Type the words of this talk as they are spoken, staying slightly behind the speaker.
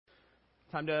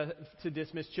Time to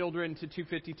dismiss children to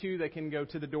 252. They can go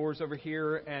to the doors over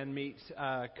here and meet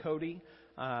Cody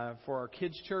for our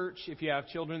kids' church. If you have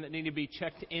children that need to be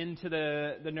checked into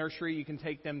the nursery, you can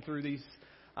take them through these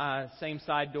same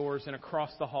side doors and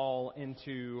across the hall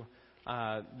into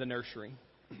the nursery.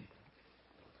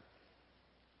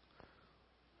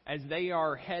 As they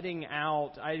are heading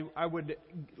out, I would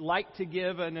like to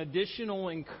give an additional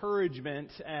encouragement,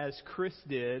 as Chris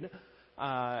did,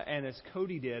 and as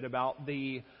Cody did, about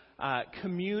the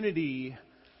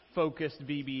community-focused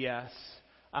VBS.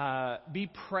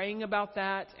 Be praying about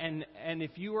that, and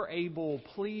if you are able,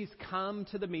 please come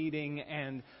to the meeting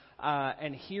and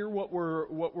hear what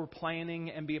we're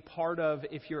planning and be a part of.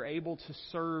 If you're able to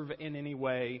serve in any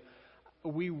way,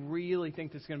 we really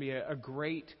think this is going to be a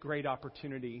great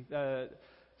opportunity.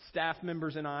 Staff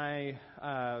members and I,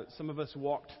 some of us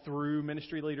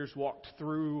ministry leaders walked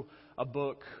through a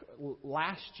book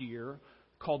last year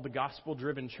called The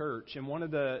Gospel-Driven Church. And one of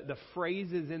the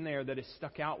phrases in there that has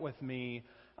stuck out with me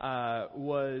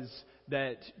was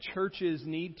that churches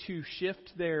need to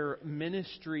shift their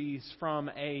ministries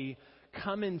from a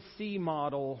come and see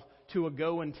model to a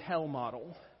go and tell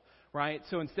model. Right?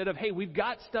 So instead of, hey, we've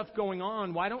got stuff going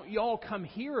on, why don't y'all come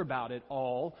hear about it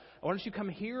all? Why don't you come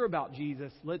hear about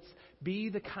Jesus? Let's be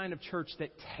the kind of church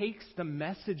that takes the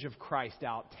message of Christ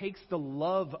out, takes the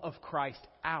love of Christ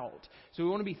out. So we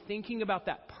want to be thinking about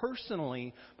that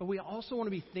personally, but we also want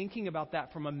to be thinking about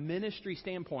that from a ministry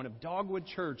standpoint of Dogwood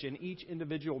Church and each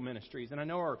individual ministries. And I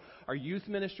know our youth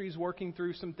ministry is working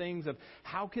through some things of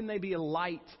how can they be a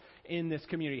light in this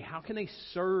community? How can they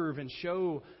serve and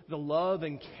show the love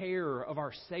and care of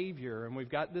our Savior? And we've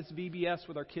got this VBS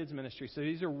with our kids ministry. So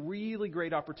these are really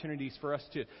great opportunities for us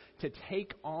to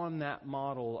take on that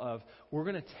model of we're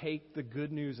going to take the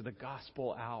good news of the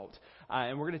gospel out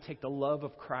and we're going to take the love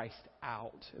of Christ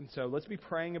out. And so let's be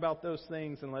praying about those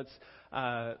things and let's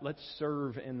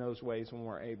serve in those ways when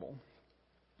we're able.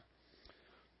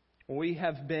 We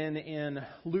have been in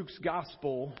Luke's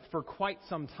gospel for quite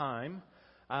some time.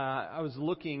 I was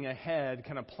looking ahead,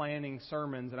 kind of planning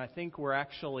sermons, and I think we're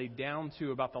actually down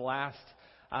to about the last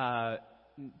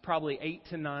probably 8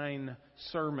 to 9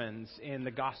 sermons in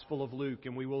the Gospel of Luke,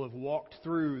 and we will have walked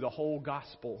through the whole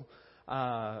Gospel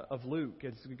of Luke.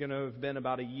 It's going to have been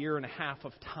about a year and a half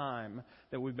of time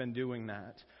that we've been doing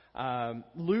that.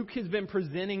 Luke has been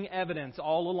presenting evidence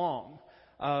all along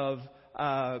of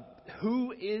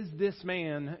who is this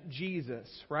man, Jesus,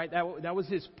 right? That was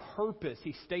his purpose.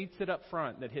 He states it up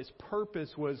front that his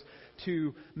purpose was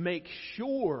to make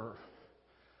sure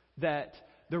that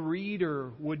the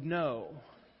reader would know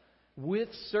with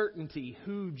certainty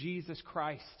who Jesus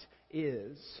Christ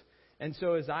is. And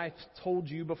so as I've told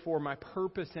you before, my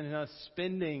purpose in us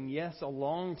spending, yes, a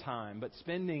long time, but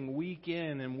spending week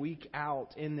in and week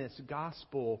out in this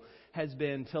gospel has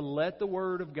been to let the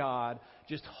Word of God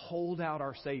just hold out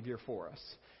our Savior for us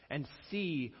and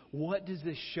see what does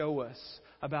this show us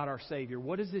about our Savior?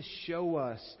 What does this show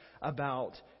us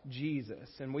about Jesus?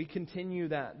 And we continue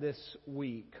that this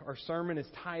week. Our sermon is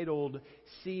titled,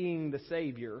 Seeing the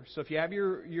Savior. So if you have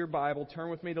your Bible, turn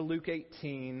with me to Luke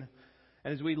 18.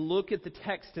 And as we look at the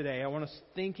text today, I want us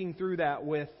thinking through that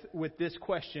with this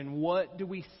question. What do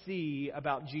we see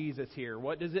about Jesus here?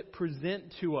 What does it present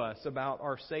to us about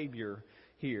our Savior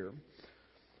here?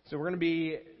 So we're going to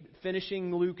be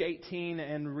finishing Luke 18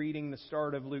 and reading the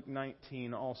start of Luke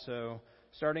 19 also.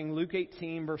 Starting Luke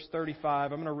 18, verse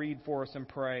 35, I'm going to read for us and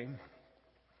pray.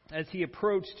 As he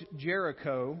approached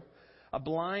Jericho, a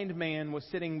blind man was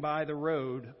sitting by the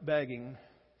road begging.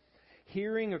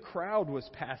 Hearing a crowd was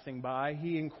passing by,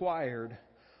 he inquired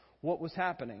what was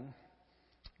happening.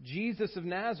 Jesus of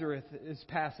Nazareth is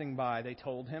passing by, they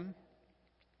told him.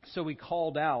 So he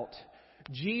called out,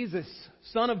 Jesus,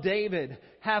 Son of David,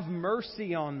 have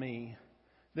mercy on me.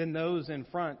 Then those in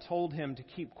front told him to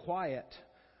keep quiet,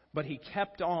 but he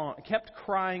kept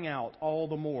crying out all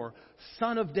the more,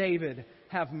 Son of David,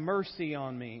 have mercy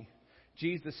on me.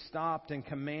 Jesus stopped and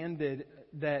commanded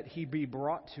that he be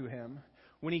brought to him.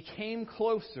 When he came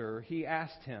closer, he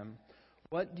asked him,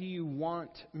 What do you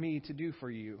want me to do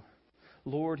for you?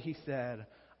 Lord, he said,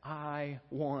 I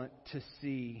want to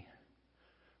see.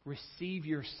 Receive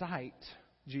your sight,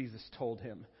 Jesus told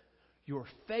him. Your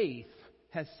faith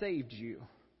has saved you.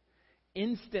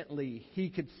 Instantly he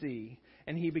could see,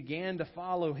 and he began to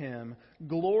follow him,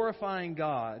 glorifying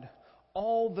God.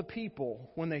 All the people,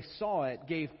 when they saw it,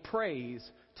 gave praise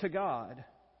to God.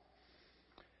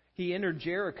 He entered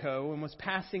Jericho and was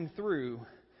passing through.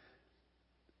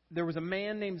 There was a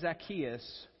man named Zacchaeus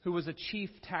who was a chief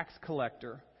tax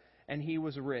collector, and he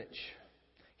was rich.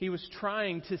 He was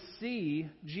trying to see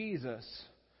Jesus.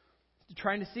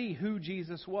 trying to see who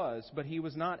Jesus was, but he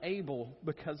was not able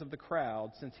because of the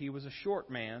crowd, since he was a short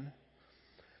man.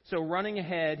 So running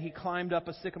ahead, he climbed up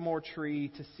a sycamore tree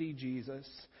to see Jesus,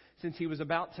 since he was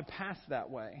about to pass that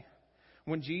way.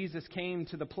 When Jesus came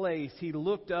to the place, he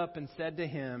looked up and said to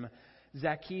him,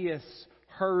 "Zacchaeus,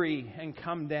 hurry and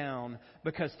come down,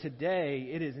 because today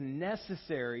it is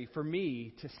necessary for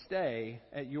me to stay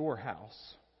at your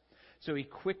house." So he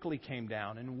quickly came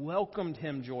down and welcomed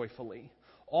him joyfully.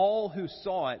 All who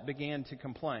saw it began to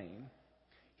complain,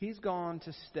 "He's gone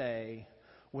to stay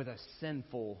with a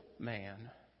sinful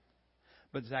man."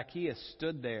 But Zacchaeus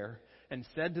stood there and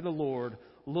said to the Lord,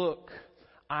 "Look,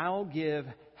 I'll give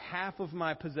half of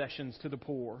my possessions to the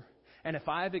poor. And if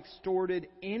I've extorted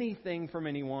anything from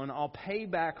anyone, I'll pay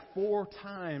back 4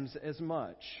 times as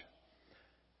much."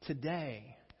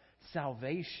 "Today,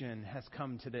 salvation has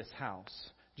come to this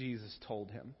house," Jesus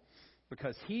told him,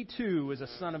 "because he too is a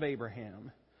son of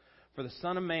Abraham. For the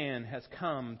Son of Man has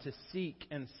come to seek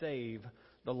and save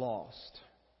the lost."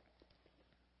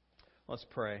 Let's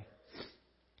pray.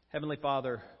 Heavenly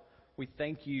Father, we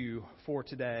thank you for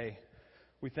today.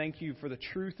 We thank you for the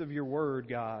truth of your word,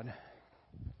 God.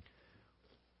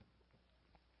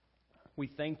 We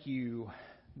thank you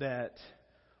that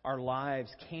our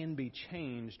lives can be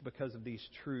changed because of these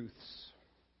truths.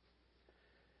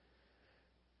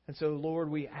 And so, Lord,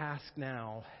 we ask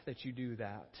now that you do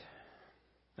that.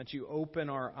 That you open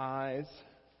our eyes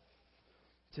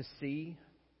to see,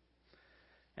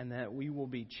 and that we will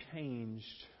be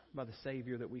changed by the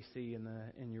Savior that we see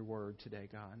in your word today,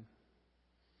 God.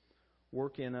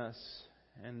 Work in us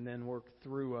and then work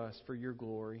through us for your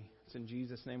glory. It's in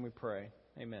Jesus' name we pray.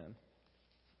 Amen.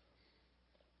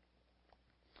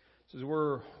 So as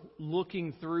we're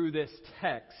looking through this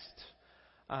text,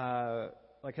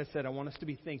 like I said, I want us to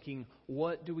be thinking,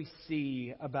 what do we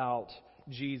see about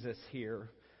Jesus here?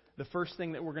 The first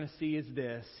thing that we're going to see is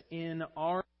this: in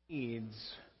our needs,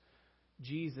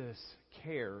 Jesus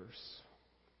cares.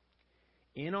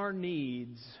 In our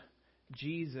needs,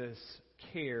 Jesus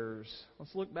cares.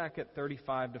 Let's look back at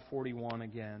 35 to 41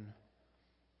 again.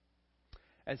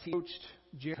 As he approached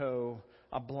Jericho,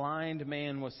 a blind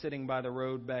man was sitting by the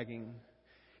road begging.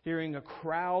 Hearing a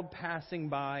crowd passing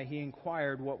by, he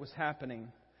inquired what was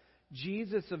happening.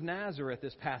 "Jesus of Nazareth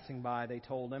is passing by," they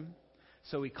told him.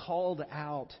 So he called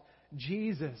out,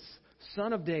 "Jesus,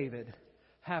 Son of David,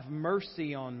 have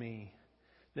mercy on me."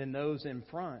 Then those in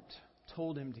front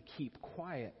told him to keep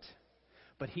quiet.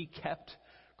 But he kept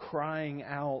crying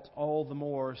out all the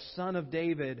more, "Son of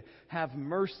David, have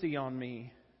mercy on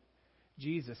me."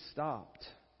 Jesus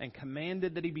stopped and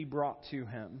commanded that he be brought to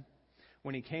him.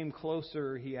 When he came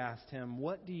closer, he asked him,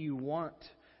 "What do you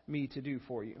want me to do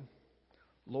for you?"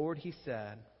 "Lord," he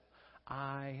said,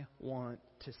 "I want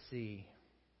to see."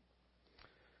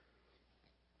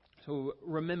 So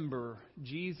remember,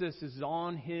 Jesus is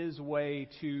on his way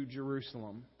to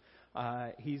Jerusalem.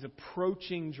 He's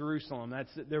approaching Jerusalem.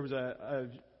 There was a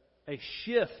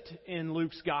shift in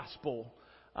Luke's gospel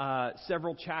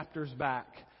several chapters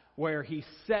back where he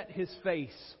set his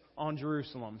face on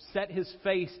Jerusalem, set his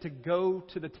face to go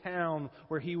to the town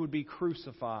where he would be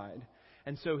crucified.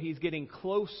 And so he's getting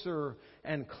closer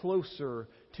and closer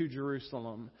to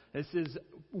Jerusalem. This is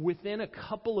within a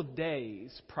couple of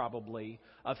days, probably,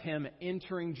 of him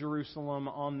entering Jerusalem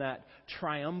on that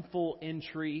triumphal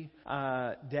entry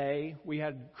day. We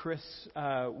had Chris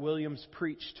Williams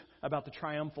preached about the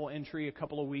triumphal entry a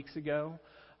couple of weeks ago.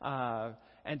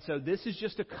 And so this is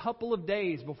just a couple of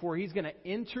days before he's going to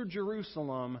enter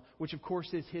Jerusalem, which of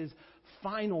course is his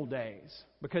final days,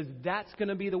 because that's going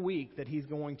to be the week that he's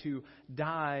going to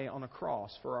die on a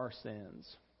cross for our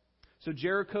sins. So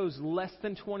Jericho's less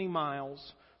than 20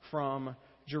 miles from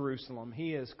Jerusalem.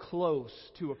 He is close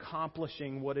to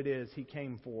accomplishing what it is he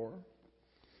came for.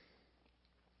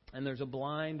 And there's a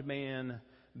blind man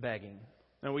begging.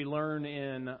 Now we learn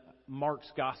in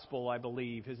Mark's gospel, I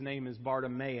believe, his name is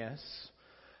Bartimaeus.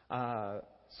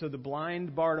 So the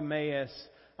blind Bartimaeus,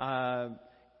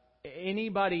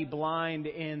 anybody blind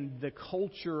in the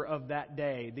culture of that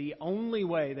day, the only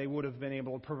way they would have been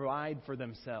able to provide for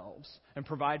themselves and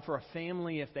provide for a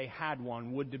family if they had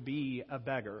one would to be a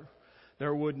beggar.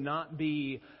 There would not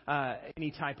be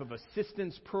any type of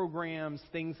assistance programs,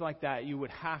 things like that. You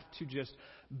would have to just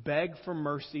beg for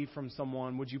mercy from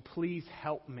someone. Would you please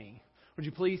help me? Would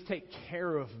you please take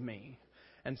care of me?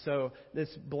 And so this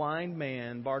blind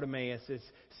man, Bartimaeus, is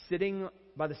sitting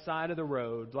by the side of the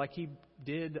road like he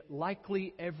did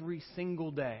likely every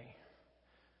single day,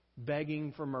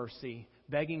 begging for mercy,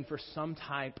 begging for some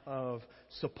type of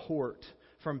support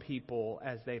from people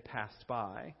as they passed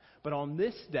by. But on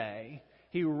this day,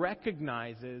 he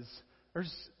recognizes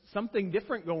there's something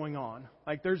different going on.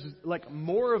 Like there's like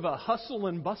more of a hustle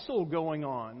and bustle going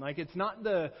on. Like it's not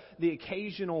the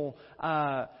occasional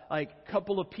like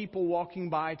couple of people walking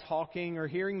by talking or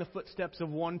hearing the footsteps of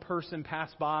one person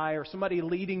pass by or somebody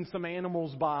leading some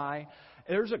animals by.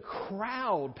 There's a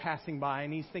crowd passing by,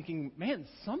 and he's thinking, man,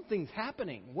 something's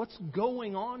happening. What's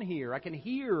going on here? I can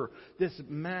hear this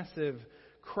massive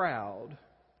crowd.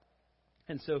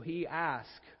 And so he asks,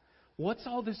 what's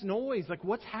all this noise? Like,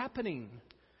 what's happening?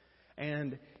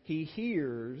 And he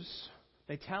hears,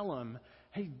 they tell him,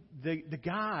 hey, the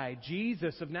guy,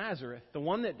 Jesus of Nazareth, the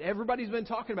one that everybody's been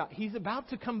talking about, he's about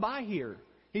to come by here.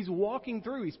 He's walking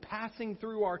through. He's passing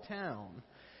through our town.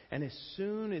 And as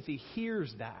soon as he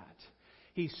hears that,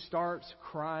 he starts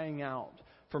crying out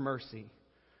for mercy.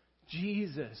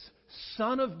 Jesus,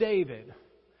 Son of David,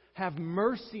 have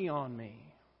mercy on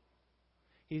me.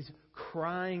 He's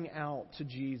crying out to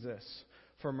Jesus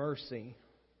for mercy.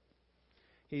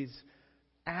 He's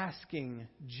asking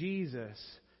Jesus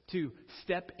to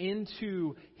step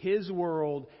into his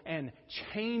world and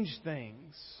change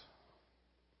things.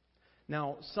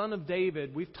 Now, Son of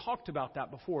David, we've talked about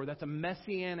that before. That's a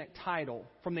messianic title.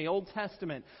 From the Old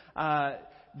Testament,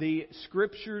 the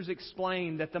Scriptures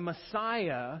explain that the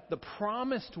Messiah, the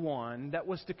promised one that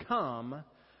was to come,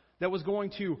 that was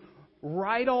going to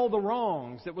right all the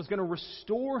wrongs, that was going to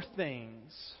restore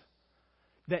things,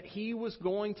 that he was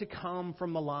going to come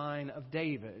from the line of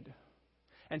David.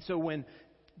 And so when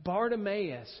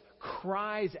Bartimaeus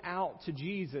cries out to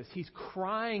Jesus, he's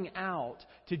crying out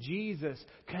to Jesus,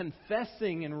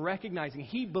 confessing and recognizing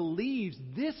he believes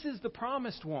this is the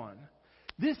promised one.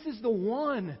 This is the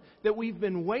one that we've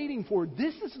been waiting for.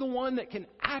 This is the one that can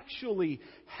actually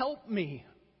help me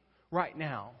right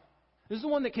now. This is the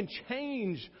one that can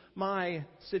change my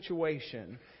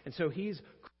situation. And so he's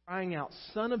crying out,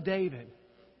 Son of David,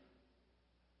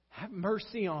 have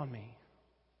mercy on me.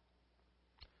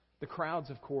 The crowds,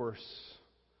 of course,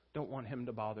 don't want him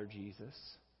to bother Jesus.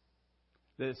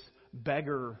 This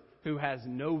beggar who has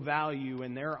no value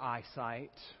in their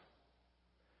eyesight.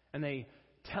 And they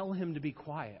tell him to be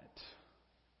quiet.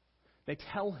 They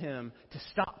tell him to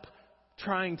stop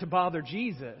trying to bother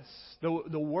Jesus.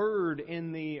 The word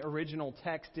in the original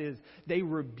text is they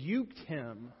rebuked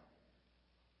him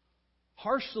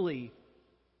harshly.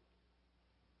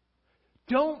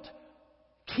 Don't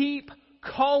keep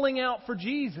calling out for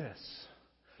Jesus.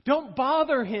 Don't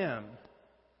bother him.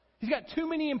 He's got too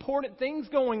many important things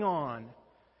going on.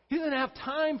 He doesn't have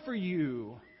time for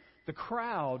you. The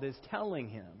crowd is telling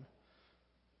him,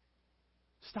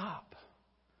 stop.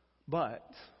 But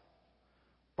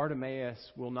Bartimaeus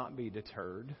will not be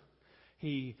deterred.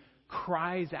 He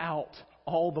cries out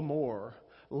all the more,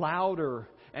 louder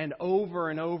and over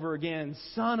again,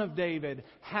 Son of David,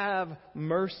 have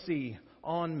mercy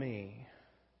on me.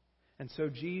 And so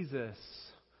Jesus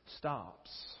stops.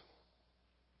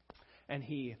 And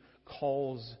he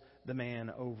calls the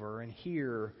man over. And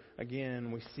here,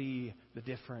 again, we see the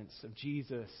difference of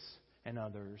Jesus and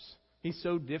others. He's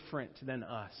so different than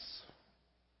us.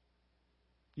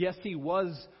 Yes, he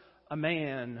was a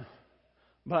man,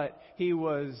 but he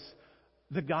was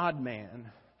the God-man.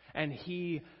 And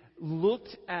he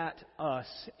looked at us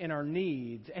and our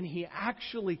needs, and he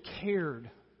actually cared.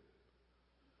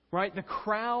 Right? The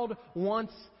crowd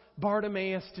wants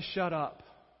Bartimaeus to shut up.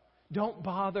 Don't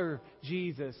bother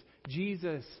Jesus.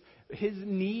 Jesus, his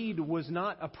need was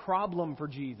not a problem for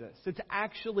Jesus. It's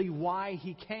actually why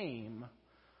he came,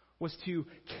 was to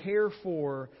care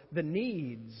for the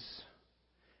needs.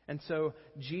 And so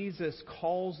Jesus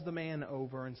calls the man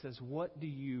over and says, what do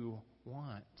you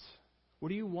want? What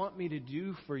do you want me to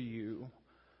do for you?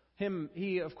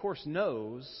 He of course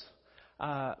knows.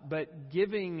 But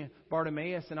giving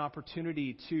Bartimaeus an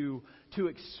opportunity to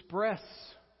express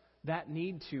that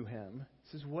need to him.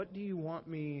 He says, what do you want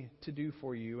me to do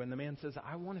for you? And the man says,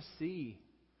 I want to see.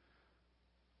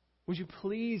 Would you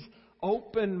please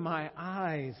open my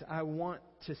eyes? I want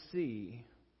to see.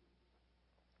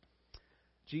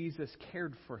 Jesus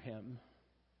cared for him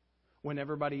when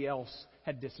everybody else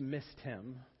had dismissed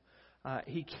him.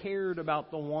 He cared about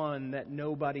the one that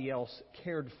nobody else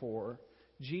cared for.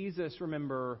 Jesus,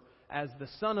 remember, as the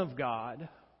Son of God,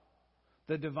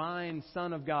 the divine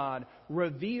Son of God,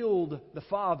 revealed the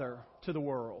Father to the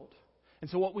world. And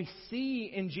so what we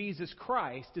see in Jesus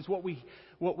Christ is what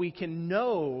we can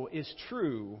know is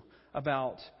true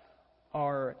about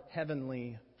our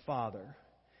Heavenly Father.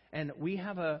 And we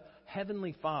have a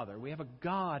Heavenly Father. We have a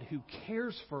God who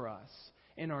cares for us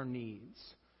in our needs.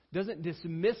 Doesn't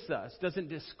dismiss us, doesn't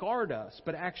discard us,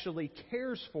 but actually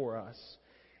cares for us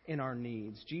in our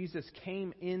needs. Jesus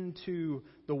came into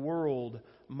the world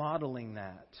modeling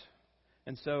that.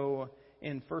 And so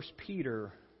in 1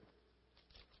 Peter,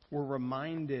 we're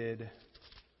reminded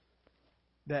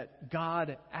that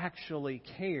God actually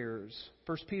cares.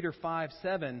 1 Peter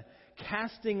 5:7,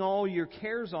 casting all your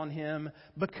cares on Him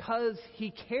because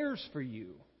He cares for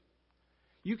you.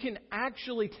 You can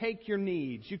actually take your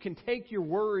needs, you can take your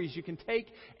worries, you can take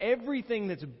everything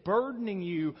that's burdening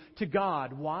you to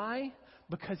God. Why?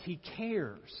 Because He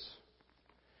cares.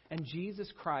 And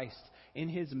Jesus Christ in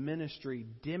His ministry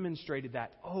demonstrated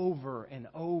that over and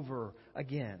over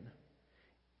again.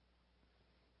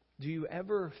 Do you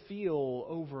ever feel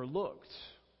overlooked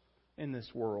in this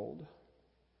world?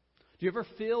 Do you ever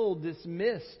feel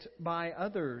dismissed by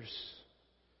others?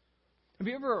 Have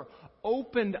you ever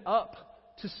opened up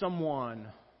to someone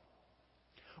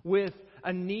with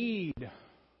a need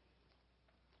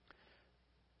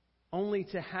only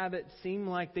to have it seem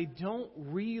like they don't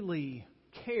really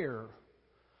care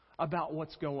about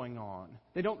what's going on?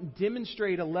 They don't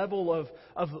demonstrate a level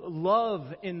of love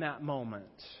in that moment.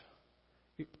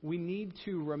 We need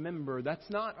to remember that's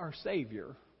not our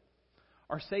Savior.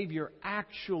 Our Savior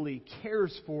actually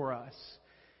cares for us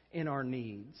in our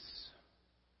needs.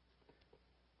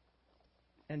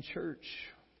 And church,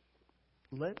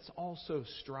 let's also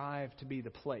strive to be the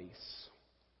place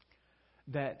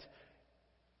that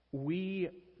we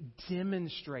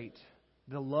demonstrate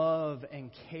the love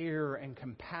and care and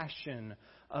compassion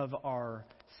of our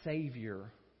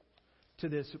Savior to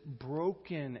this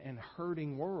broken and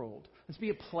hurting world. Let's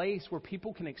be a place where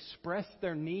people can express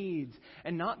their needs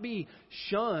and not be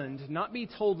shunned, not be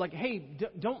told like, hey,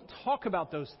 don't talk about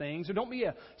those things, or don't be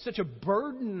such a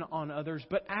burden on others,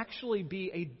 but actually be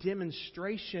a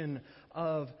demonstration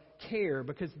of care,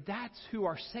 because that's who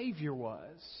our Savior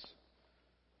was.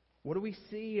 What do we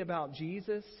see about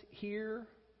Jesus here?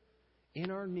 In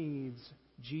our needs,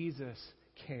 Jesus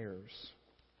cares.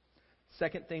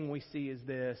 Second thing we see is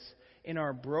this: in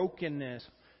our brokenness,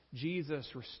 Jesus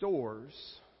restores.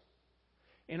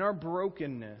 In our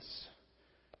brokenness,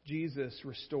 Jesus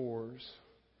restores.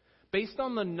 Based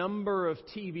on the number of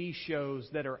TV shows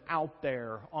that are out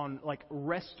there on like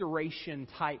restoration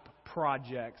type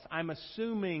projects, I'm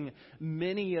assuming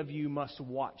many of you must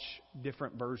watch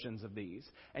different versions of these.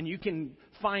 And you can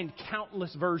find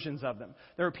countless versions of them.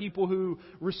 There are people who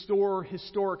restore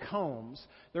historic homes.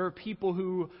 There are people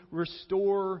who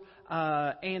restore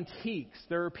antiques.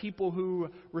 There are people who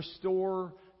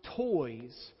restore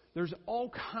toys. There's all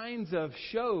kinds of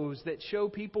shows that show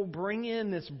people bring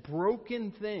in this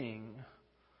broken thing.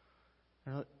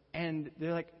 And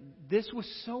they're like, this was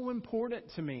so important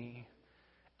to me.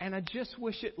 And I just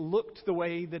wish it looked the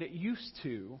way that it used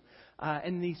to.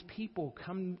 And these people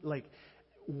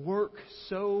work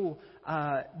so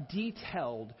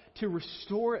detailed to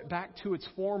restore it back to its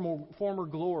former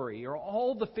glory. Or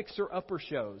all the fixer-upper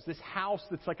shows. This house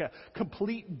that's like a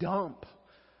complete dump.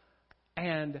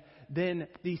 And then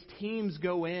these teams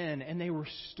go in and they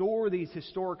restore these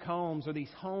historic homes, or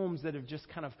these homes that have just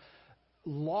kind of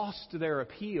lost their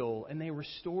appeal, and they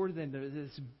restore them to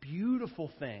this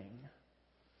beautiful thing.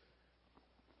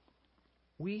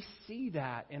 We see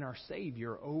that in our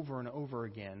Savior over and over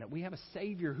again, that we have a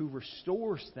Savior who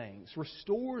restores things,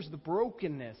 restores the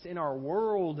brokenness in our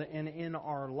world and in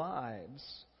our lives.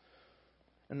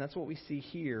 And that's what we see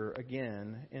here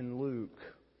again in Luke.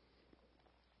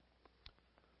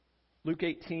 Luke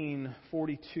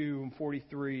 18:42 and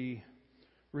 43.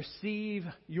 Receive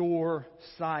your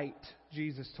sight,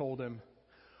 Jesus told him.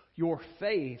 Your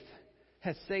faith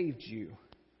has saved you.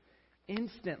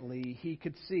 Instantly he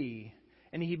could see,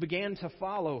 and he began to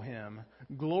follow him,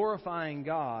 glorifying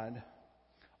God.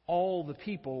 All the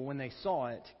people, when they saw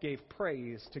it, gave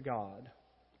praise to God.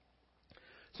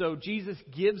 So Jesus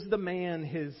gives the man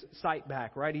his sight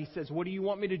back, right? He says, what do you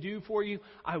want me to do for you?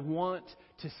 I want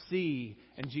to see.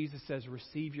 And Jesus says,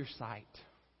 receive your sight.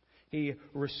 He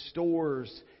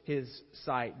restores his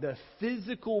sight. The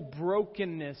physical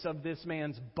brokenness of this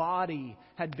man's body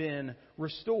had been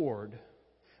restored.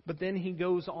 But then he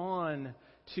goes on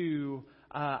to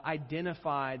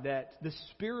identify that the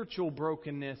spiritual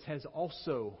brokenness has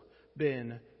also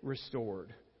been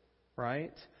restored,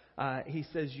 right? He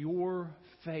says, your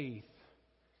faith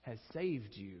has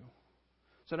saved you.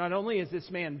 So not only has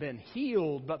this man been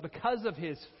healed, but because of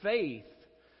his faith,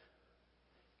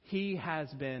 he has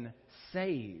been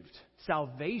saved.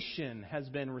 Salvation has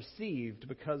been received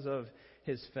because of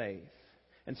his faith.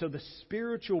 And so the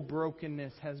spiritual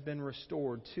brokenness has been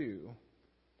restored too.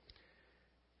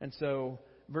 And so,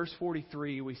 verse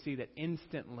 43, we see that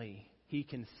instantly he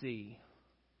can see.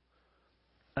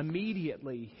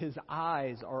 Immediately his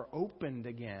eyes are opened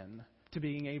again to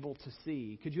being able to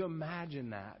see. Could you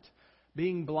imagine that?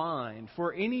 Being blind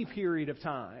for any period of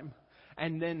time.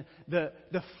 And then the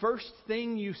first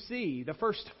thing you see, the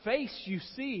first face you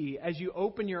see as you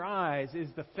open your eyes is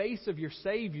the face of your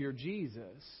Savior,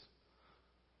 Jesus.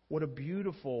 What a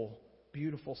beautiful,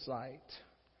 beautiful sight.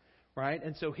 Right?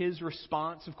 And so his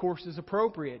response, of course, is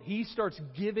appropriate. He starts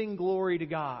giving glory to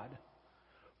God.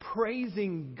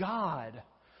 Praising God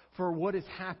for what has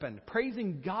happened.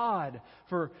 Praising God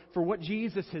for what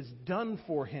Jesus has done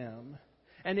for him.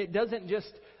 And it doesn't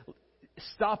just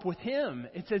stop with him.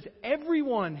 It says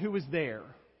everyone who was there,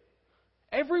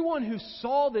 everyone who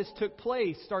saw this took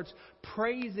place starts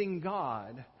praising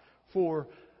God for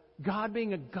God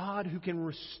being a God who can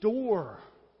restore.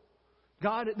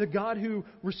 God, the God who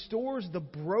restores the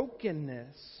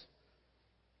brokenness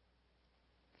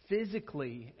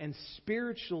physically and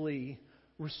spiritually,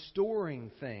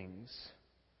 restoring things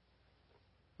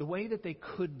the way that they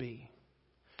could be,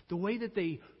 the way that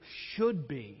they should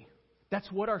be.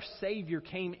 That's what our Savior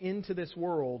came into this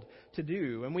world to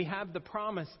do. And we have the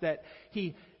promise that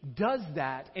He does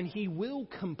that and He will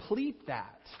complete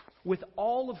that with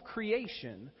all of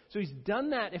creation. So He's done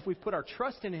that if we've put our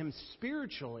trust in Him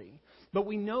spiritually. But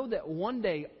we know that one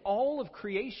day all of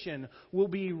creation will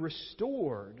be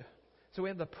restored. So we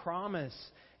have the promise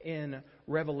in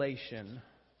Revelation.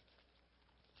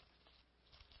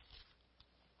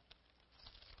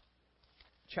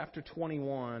 Chapter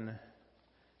 21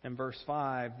 and verse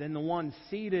 5. Then the one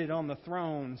seated on the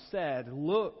throne said,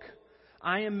 "Look,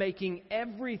 I am making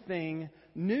everything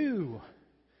new."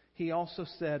 He also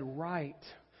said, "Write,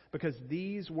 because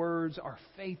these words are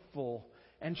faithful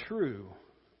and true."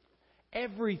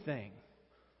 Everything.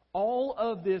 All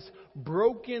of this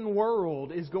broken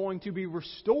world is going to be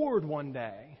restored one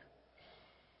day.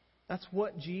 That's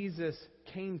what Jesus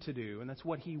came to do, and that's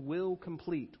what He will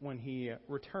complete when He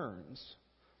returns.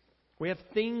 We have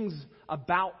things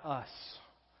about us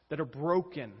that are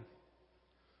broken.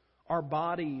 Our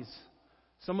bodies,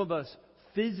 some of us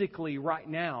physically right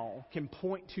now can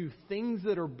point to things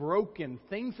that are broken,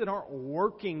 things that aren't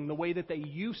working the way that they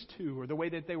used to or the way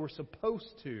that they were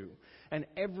supposed to. And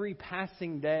every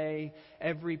passing day,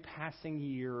 every passing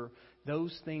year,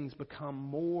 those things become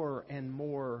more and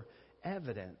more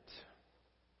evident.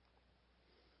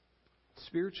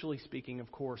 Spiritually speaking,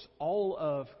 of course, all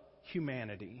of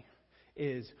humanity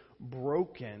is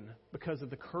broken because of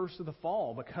the curse of the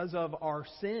fall, because of our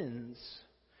sins.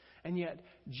 And yet,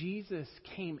 Jesus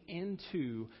came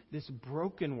into this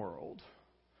broken world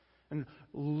and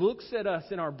looks at us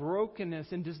in our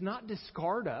brokenness and does not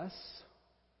discard us,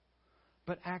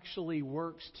 but actually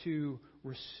works to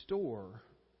restore,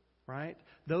 right?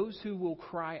 Those who will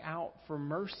cry out for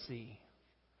mercy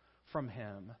from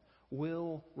Him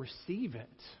will receive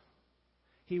it.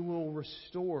 He will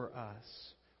restore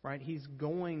us, right? He's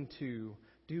going to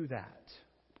do that.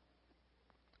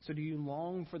 So do you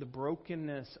long for the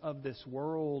brokenness of this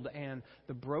world and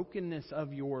the brokenness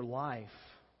of your life?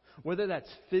 Whether that's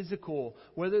physical,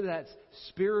 whether that's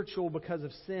spiritual because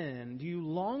of sin, do you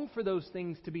long for those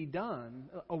things to be done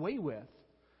away with?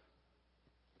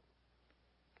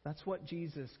 That's what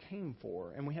Jesus came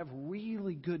for. And we have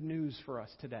really good news for us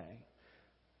today.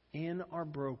 In our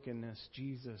brokenness,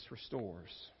 Jesus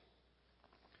restores.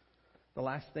 The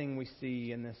last thing we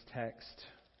see in this text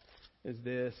is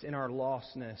this: in our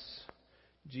lostness,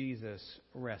 Jesus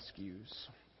rescues.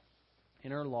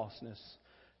 In our lostness,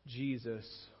 Jesus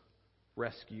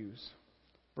rescues.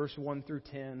 Verse 1 through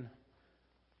 10.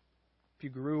 If you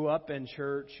grew up in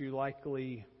church, you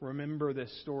likely remember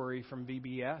this story from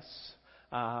VBS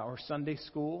or Sunday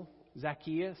school.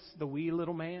 Zacchaeus, the wee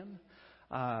little man.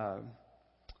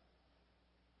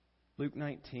 Luke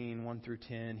 19, 1 through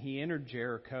 10. He entered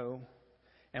Jericho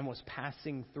and was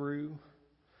passing through.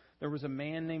 There was a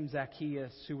man named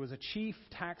Zacchaeus who was a chief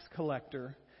tax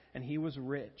collector, and he was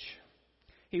rich.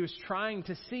 He was trying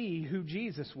to see who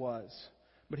Jesus was,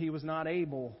 but he was not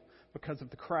able because of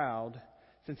the crowd,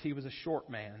 since he was a short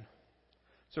man.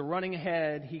 So running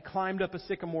ahead, he climbed up a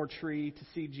sycamore tree to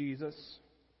see Jesus,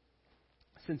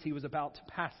 since he was about to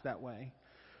pass that way.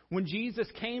 When Jesus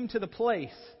came to the place,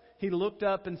 he looked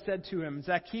up and said to him,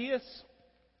 "Zacchaeus,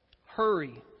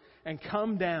 hurry and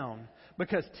come down,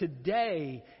 because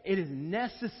today it is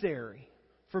necessary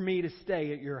for me to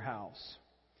stay at your house."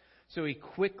 So he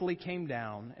quickly came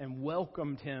down and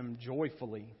welcomed him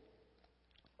joyfully.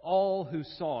 All who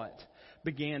saw it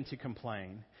began to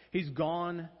complain, "He's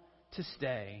gone to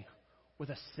stay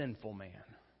with a sinful man."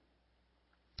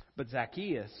 But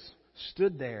Zacchaeus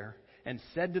stood there and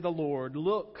said to the Lord,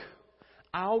 "Look,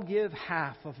 I'll give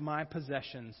half of my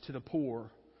possessions to the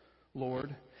poor,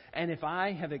 Lord. And if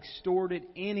I have extorted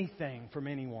anything from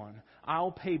anyone,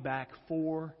 I'll pay back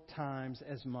 4 times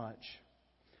as much.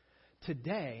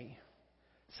 Today,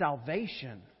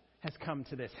 salvation has come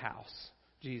to this house,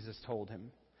 Jesus told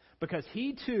him, because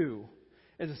he too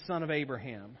is a son of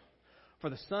Abraham. For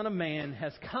the Son of Man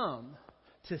has come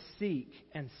to seek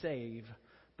and save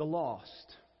the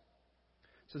lost.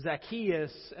 So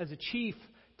Zacchaeus, as a chief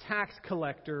tax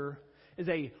collector, is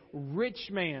a rich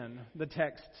man, the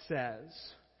text says.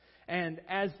 And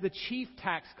as the chief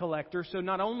tax collector, so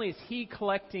not only is he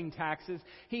collecting taxes,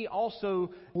 he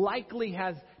also likely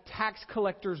has tax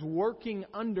collectors working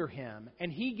under him.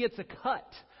 And he gets a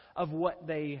cut of what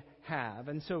they have.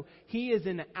 And so he is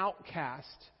an outcast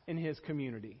in his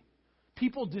community.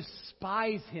 People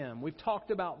despise him. We've talked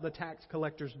about the tax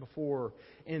collectors before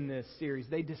in this series.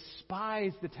 They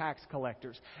despise the tax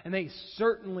collectors. And they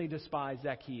certainly despise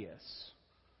Zacchaeus.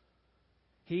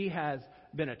 He has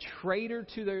been a traitor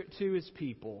to his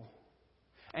people.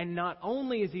 And not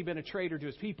only has he been a traitor to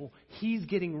his people, he's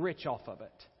getting rich off of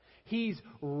it. He's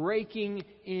raking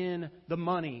in the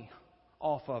money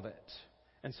off of it.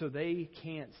 And so they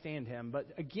can't stand him. But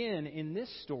again, in this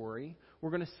story,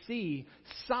 we're going to see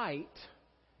sight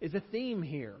is a theme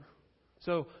here.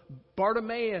 So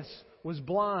Bartimaeus was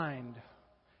blind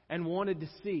and wanted to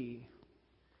see.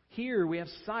 Here we have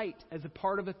sight as a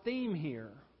part of a theme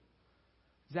here.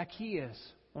 Zacchaeus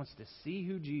wants to see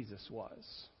who Jesus was.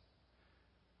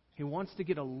 He wants to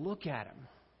get a look at him.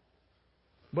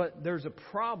 But there's a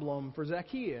problem for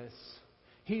Zacchaeus.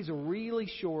 He's really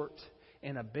short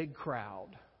in a big crowd.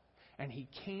 And he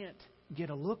can't get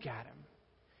a look at him.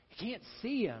 He can't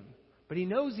see him. But he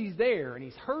knows he's there. And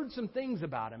he's heard some things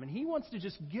about him. And he wants to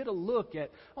just get a look at,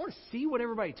 I want to see what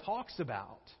everybody talks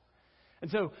about. And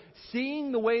so,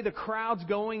 seeing the way the crowd's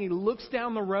going, he looks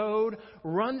down the road,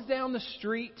 runs down the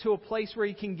street to a place where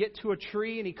he can get to a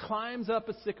tree, and he climbs up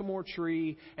a sycamore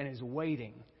tree and is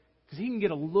waiting. Because he can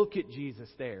get a look at Jesus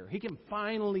there. He can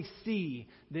finally see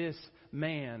this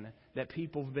man that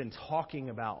people have been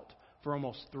talking about for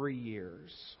almost 3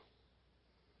 years.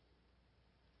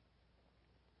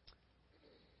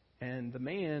 And the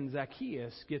man,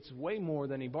 Zacchaeus, gets way more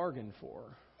than he bargained for.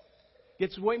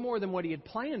 Gets way more than what he had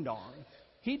planned on.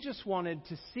 He just wanted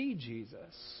to see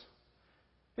Jesus.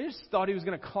 He just thought he was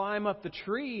going to climb up the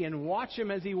tree and watch him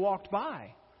as he walked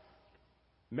by.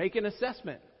 Make an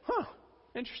assessment.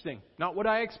 Interesting. Not what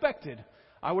I expected.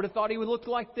 I would have thought he would look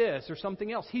like this or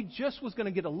something else. He just was going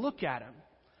to get a look at him.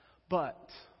 But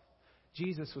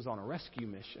Jesus was on a rescue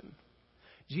mission.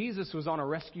 Jesus was on a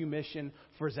rescue mission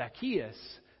for Zacchaeus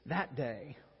that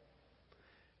day.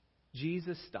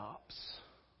 Jesus stops,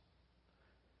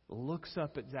 looks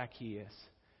up at Zacchaeus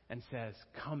and says,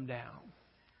 "Come down.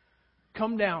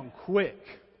 Come down quick,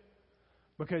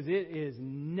 because it is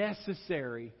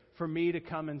necessary for me to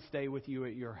come and stay with you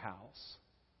at your house."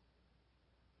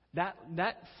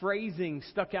 That phrasing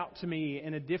stuck out to me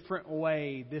in a different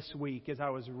way this week as I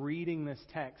was reading this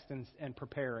text and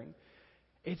preparing.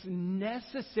 It's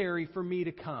necessary for me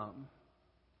to come.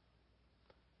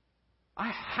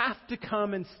 I have to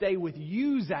come and stay with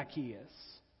you,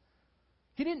 Zacchaeus.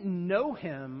 He didn't know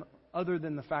him other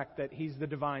than the fact that he's the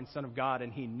divine Son of God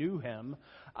and he knew him.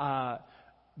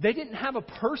 They didn't have a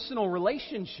personal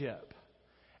relationship.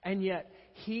 And yet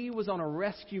he was on a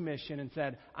rescue mission and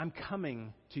said, "I'm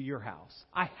coming to your house.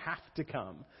 I have to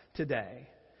come today."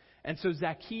 And so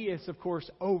Zacchaeus, of course,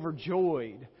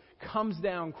 overjoyed, comes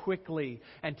down quickly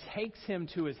and takes him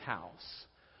to his house.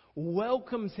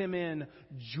 Welcomes him in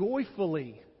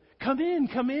joyfully. "Come in,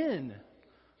 come in."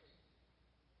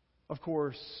 Of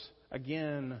course,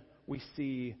 again, we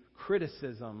see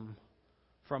criticism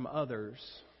from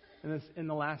others. In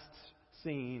the last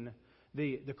scene,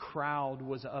 the crowd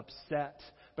was upset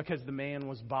because the man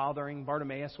was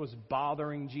Bartimaeus was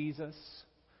bothering Jesus.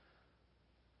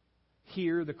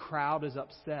 Here, the crowd is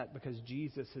upset because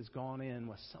Jesus has gone in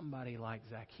with somebody like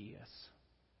Zacchaeus.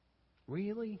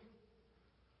 Really?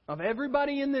 Of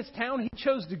everybody in this town, he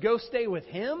chose to go stay with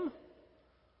him?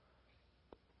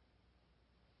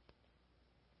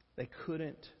 They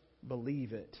couldn't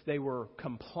believe it. They were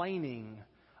complaining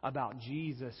about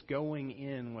Jesus going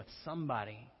in with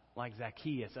somebody like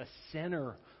Zacchaeus, a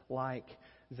sinner like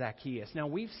Zacchaeus. Now,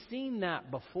 we've seen that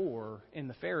before in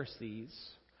the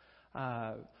Pharisees.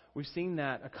 We've seen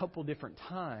that a couple different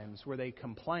times where they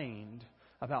complained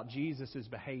about Jesus'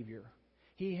 behavior.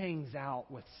 He hangs out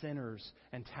with sinners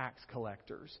and tax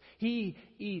collectors. He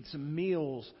eats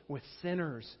meals with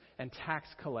sinners and tax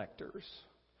collectors.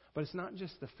 But it's not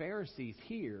just the Pharisees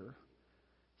here.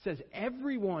 It says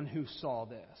everyone who saw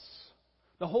this,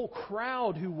 The whole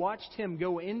crowd who watched him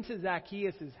go into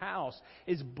Zacchaeus' house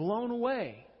is blown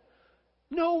away.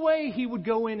 No way he would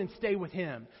go in and stay with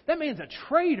him. That man's a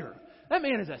traitor. That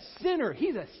man is a sinner.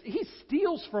 He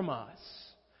steals from us.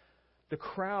 The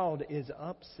crowd is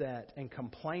upset and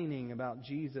complaining about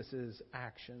Jesus'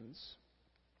 actions.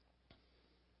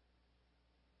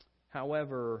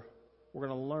 However, we're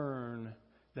going to learn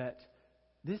that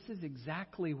this is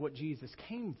exactly what Jesus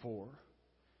came for,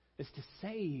 is to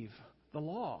save the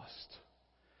lost.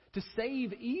 To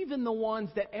save even the ones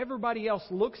that everybody else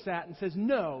looks at and says,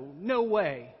 no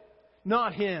way,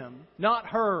 not him, not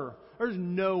her, there's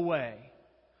no way.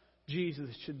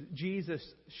 Jesus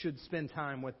should spend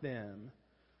time with them.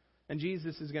 And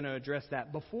Jesus is going to address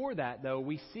that. Before that, though,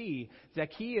 we see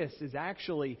Zacchaeus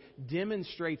actually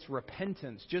demonstrates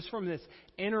repentance just from this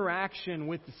interaction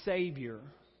with the Savior.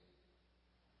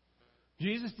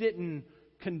 Jesus didn't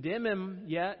condemn him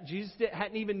yet. Jesus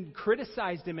hadn't even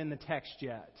criticized him in the text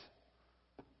yet.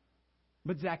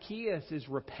 But Zacchaeus is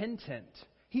repentant.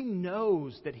 He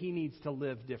knows that he needs to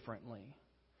live differently.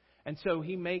 And so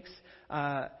he makes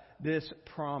this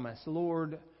promise.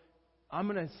 Lord, I'm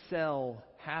going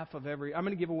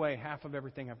to give away half of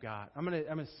everything I've got. I'm going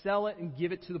to sell it and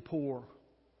give it to the poor.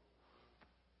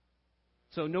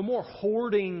 So no more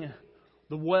hoarding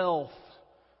the wealth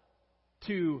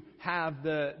to have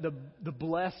the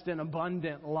blessed and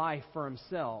abundant life for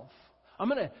himself. I'm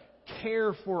going to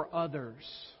care for others.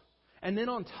 And then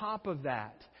on top of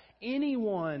that,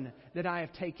 anyone that I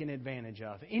have taken advantage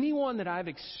of, anyone that I've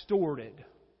extorted,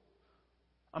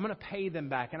 I'm going to pay them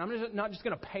back. And I'm not just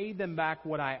going to pay them back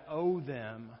what I owe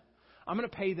them. I'm going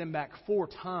to pay them back 4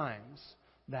 times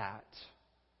that.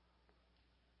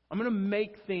 I'm going to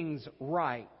make things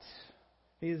right.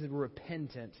 He is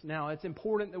repentant. Now, it's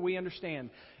important that we understand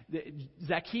that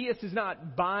Zacchaeus is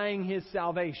not buying his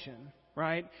salvation,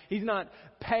 right? He's not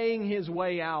paying his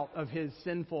way out of his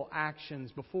sinful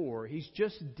actions before. He's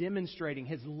just demonstrating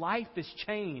his life has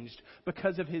changed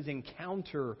because of his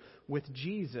encounter with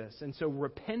Jesus. And so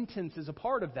repentance is a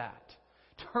part of that.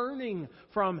 Turning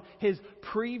from his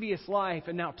previous life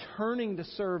and now turning to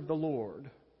serve the Lord.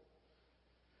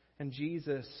 And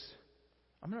Jesus,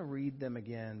 I'm going to read them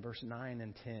again, verse 9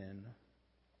 and 10.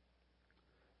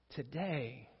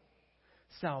 Today,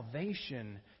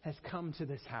 salvation has come to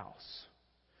this house,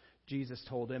 Jesus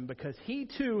told him, because he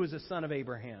too is a son of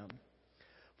Abraham.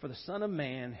 For the Son of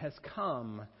Man has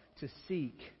come to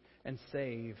seek and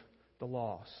save the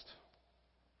lost.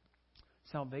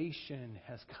 Salvation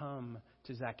has come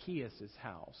to Zacchaeus'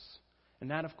 house.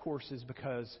 And that, of course, is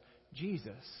because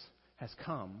Jesus has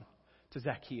come to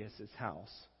Zacchaeus'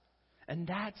 house. And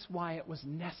that's why it was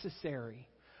necessary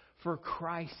for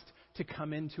Christ to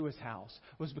come into his house,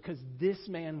 was because this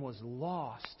man was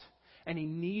lost and he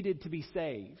needed to be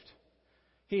saved.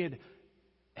 He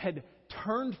had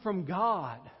turned from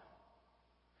God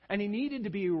and he needed to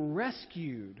be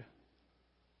rescued.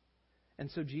 And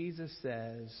so Jesus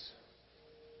says,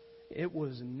 it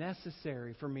was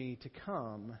necessary for me to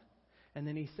come. And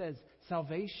then he says,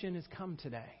 salvation has come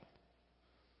today.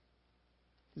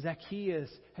 Zacchaeus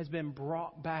has been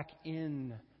brought back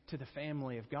in to the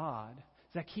family of God.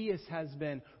 Zacchaeus has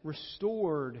been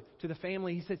restored to the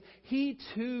family. He says, he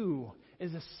too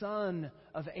is a son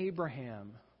of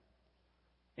Abraham.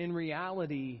 In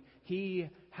reality, he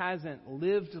hasn't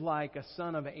lived like a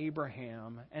son of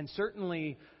Abraham, and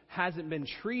certainly hasn't been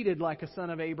treated like a son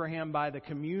of Abraham by the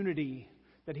community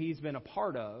that he's been a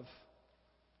part of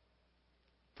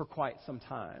for quite some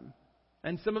time.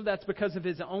 And some of that's because of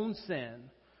his own sin,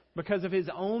 because of his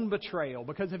own betrayal,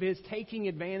 because of his taking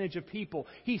advantage of people.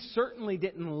 He certainly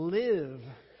didn't live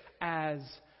as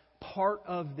part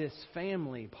of this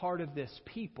family, part of this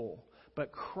people.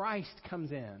 But Christ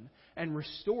comes in and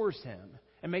restores him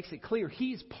and makes it clear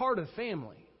he's part of the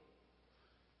family.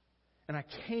 And I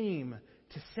came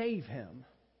to save him.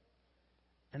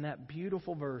 And that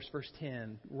beautiful verse, verse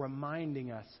 10,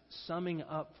 reminding us, summing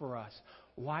up for us,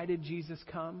 why did Jesus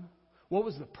come? What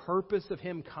was the purpose of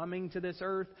him coming to this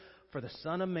earth? For the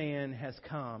Son of Man has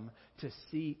come to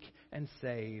seek and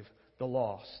save the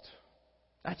lost.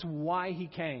 That's why he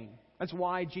came. That's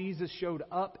why Jesus showed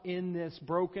up in this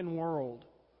broken world.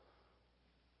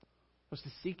 Was to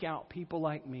seek out people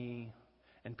like me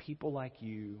and people like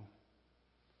you.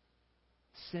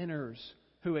 Sinners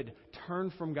who had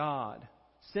turned from God.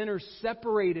 Sinners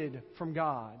separated from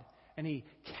God. And he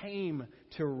came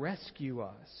to rescue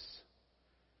us.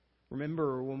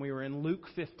 Remember when we were in Luke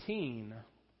 15,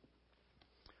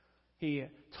 he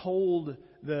told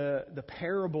the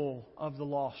parable of the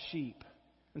lost sheep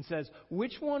and says,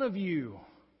 which one of you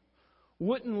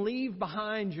wouldn't leave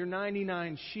behind your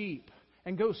 99 sheep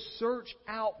and go search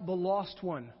out the lost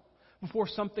one before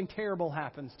something terrible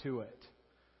happens to it.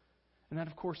 And that,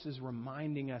 of course, is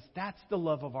reminding us that's the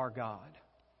love of our God.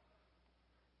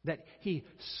 That He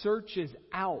searches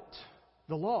out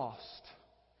the lost.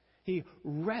 He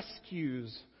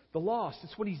rescues the lost.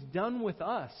 It's what He's done with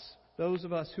us, those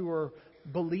of us who are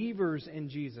believers in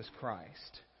Jesus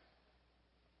Christ.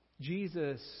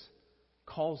 Jesus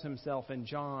calls Himself in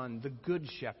John the Good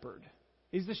Shepherd.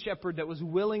 He's the shepherd that was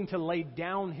willing to lay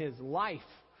down His life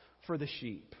for the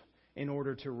sheep in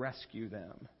order to rescue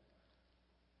them.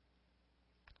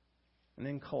 And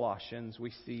in Colossians,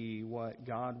 we see what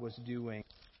God was doing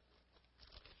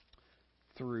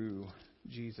through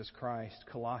Jesus Christ.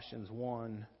 Colossians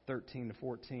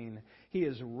 1:13-14. He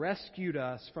has rescued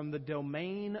us from the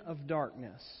domain of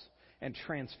darkness and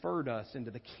transferred us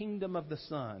into the kingdom of the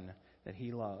Son that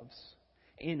He loves.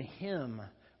 In Him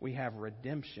we have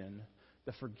redemption,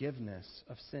 the forgiveness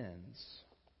of sins.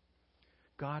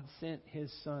 God sent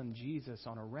His Son Jesus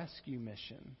on a rescue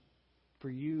mission for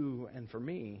you and for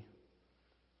me.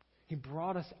 He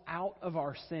brought us out of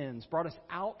our sins, brought us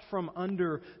out from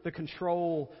under the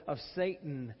control of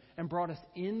Satan, and brought us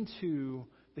into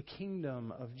the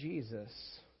kingdom of Jesus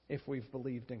if we've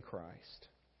believed in Christ.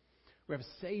 We have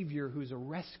a Savior who's a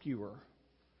rescuer,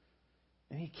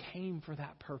 and He came for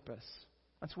that purpose.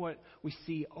 That's what we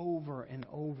see over and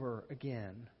over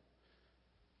again.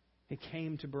 He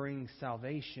came to bring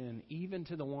salvation even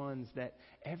to the ones that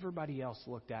everybody else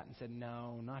looked at and said,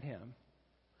 no, not him,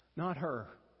 not her.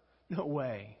 No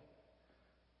way.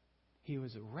 He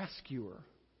was a rescuer.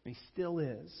 He still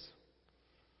is.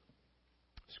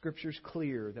 Scripture's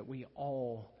clear that we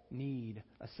all need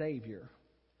a Savior,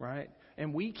 right?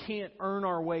 And we can't earn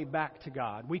our way back to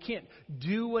God. We can't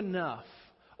do enough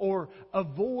or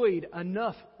avoid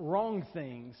enough wrong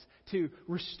things to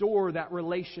restore that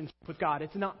relationship with God.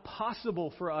 It's not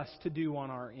possible for us to do on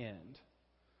our end.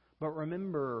 But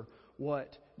remember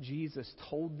what Jesus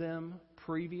told them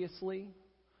previously.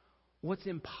 What's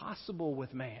impossible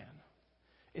with man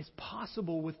is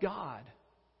possible with God.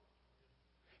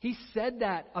 He said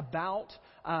that about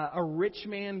a rich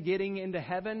man getting into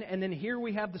heaven. And then here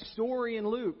we have the story in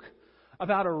Luke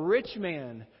about a rich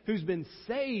man who's been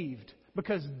saved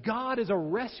because God is a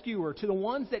rescuer to the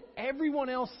ones that everyone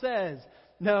else says,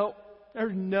 no,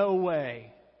 there's no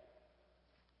way.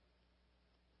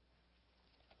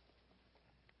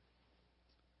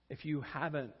 If you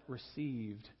haven't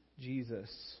received Jesus,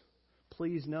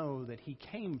 please know that He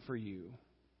came for you.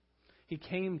 He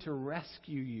came to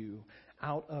rescue you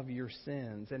out of your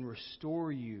sins and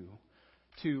restore you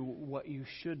to what you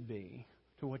should be,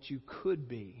 to what you could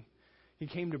be. He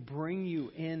came to bring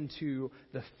you into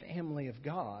the family of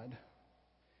God.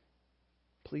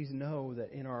 Please know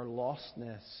that in our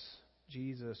lostness,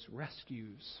 Jesus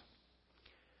rescues.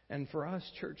 And for us,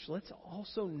 church, let's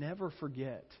also never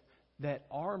forget that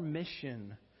our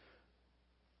mission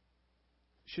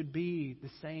should be the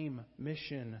same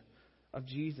mission of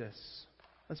Jesus.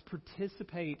 Let's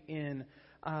participate in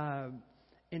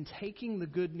taking the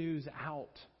good news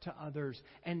out to others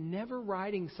and never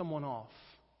writing someone off.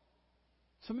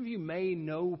 Some of you may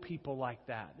know people like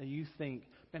that you think,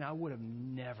 man, I would have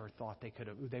never thought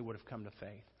they would have come to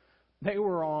faith. They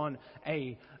were on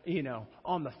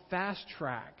on the fast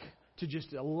track to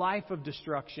just a life of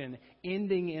destruction,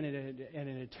 ending in an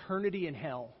eternity in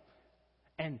hell.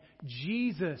 And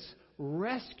Jesus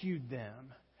rescued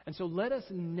them. And so let us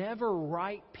never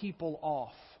write people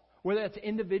off, whether that's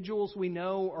individuals we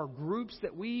know or groups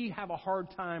that we have a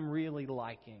hard time really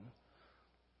liking.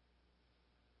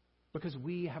 Because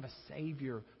we have a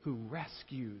Savior who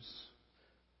rescues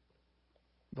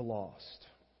the lost.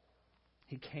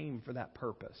 He came for that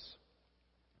purpose.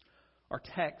 Our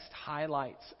text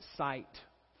highlights sight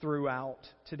throughout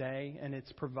today, and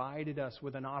it's provided us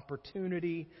with an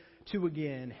opportunity to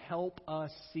again help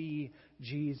us see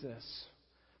Jesus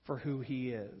for who He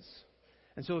is.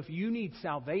 And so if you need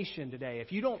salvation today,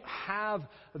 if you don't have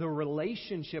the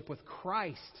relationship with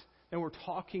Christ that we're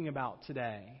talking about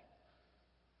today,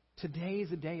 today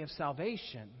is a day of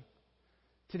salvation.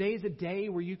 Today is a day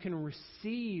where you can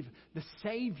receive the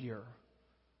Savior.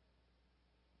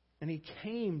 And He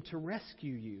came to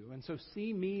rescue you. And so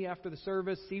see me after the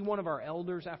service. See one of our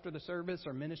elders after the service,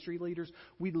 our ministry leaders.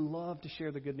 We'd love to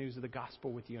share the good news of the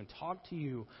gospel with you and talk to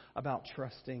you about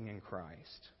trusting in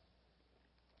Christ.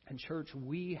 And church,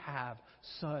 we have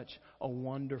such a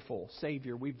wonderful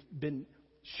Savior. We've been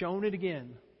shown it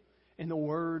again in the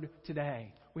Word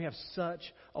today. We have such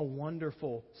a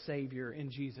wonderful Savior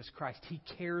in Jesus Christ. He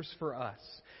cares for us.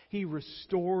 He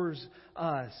restores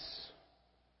us.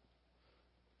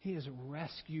 He has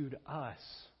rescued us,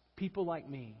 people like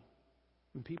me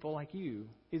and people like you.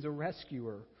 He's a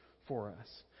rescuer for us.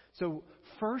 So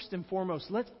first and foremost,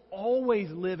 let's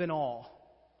always live in awe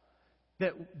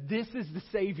that this is the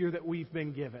Savior that we've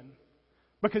been given,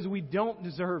 because we don't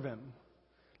deserve Him.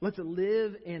 Let's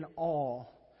live in awe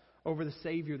over the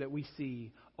Savior that we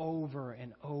see over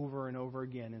and over and over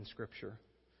again in Scripture.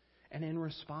 And in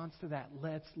response to that,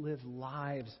 let's live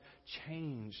lives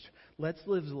changed. Let's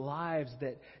live lives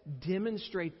that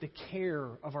demonstrate the care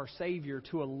of our Savior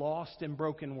to a lost and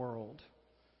broken world.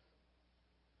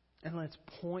 And let's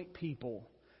point people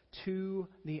to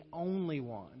the only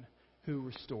one who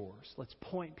restores. Let's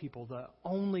point people to the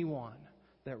only one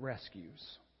that rescues.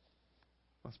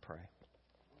 Let's pray.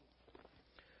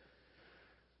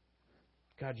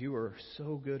 God, you are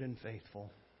so good and faithful.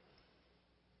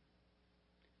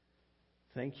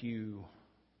 Thank you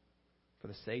for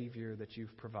the Savior that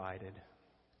you've provided.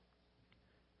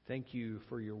 Thank you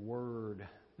for your word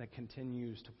that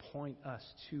continues to point us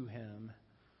to Him.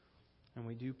 And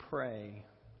we do pray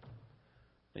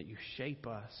that you shape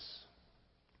us.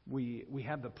 We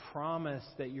have the promise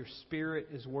that your Spirit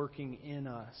is working in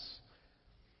us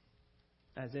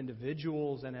as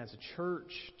individuals and as a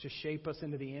church to shape us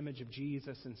into the image of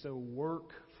Jesus. And so work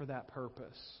for that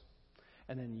purpose.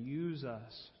 And then use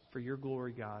us for your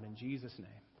glory, God. In Jesus'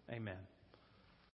 name, amen.